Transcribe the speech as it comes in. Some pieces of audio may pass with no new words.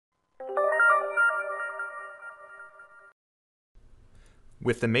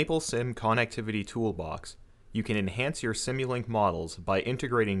With the MapleSim Connectivity Toolbox, you can enhance your Simulink models by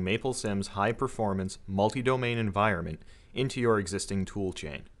integrating MapleSim's high-performance, multi-domain environment into your existing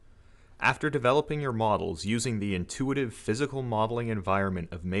toolchain. After developing your models using the intuitive physical modeling environment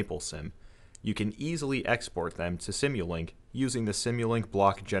of MapleSim, you can easily export them to Simulink using the Simulink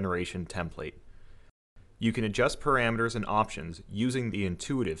block generation template. You can adjust parameters and options using the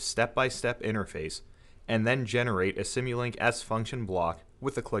intuitive step-by-step interface and then generate a Simulink S-function block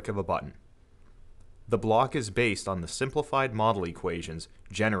with the click of a button. The block is based on the simplified model equations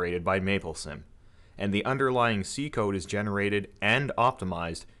generated by MapleSim, and the underlying C code is generated and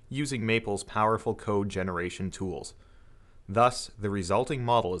optimized using Maple's powerful code generation tools. Thus, the resulting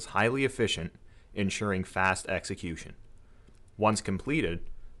model is highly efficient, ensuring fast execution. Once completed,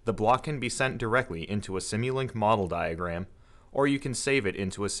 the block can be sent directly into a Simulink model diagram, or you can save it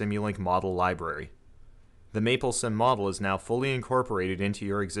into a Simulink model library. The MapleSim model is now fully incorporated into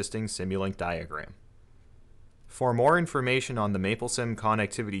your existing Simulink diagram. For more information on the MapleSim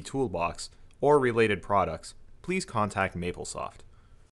Connectivity Toolbox or related products, please contact MapleSoft.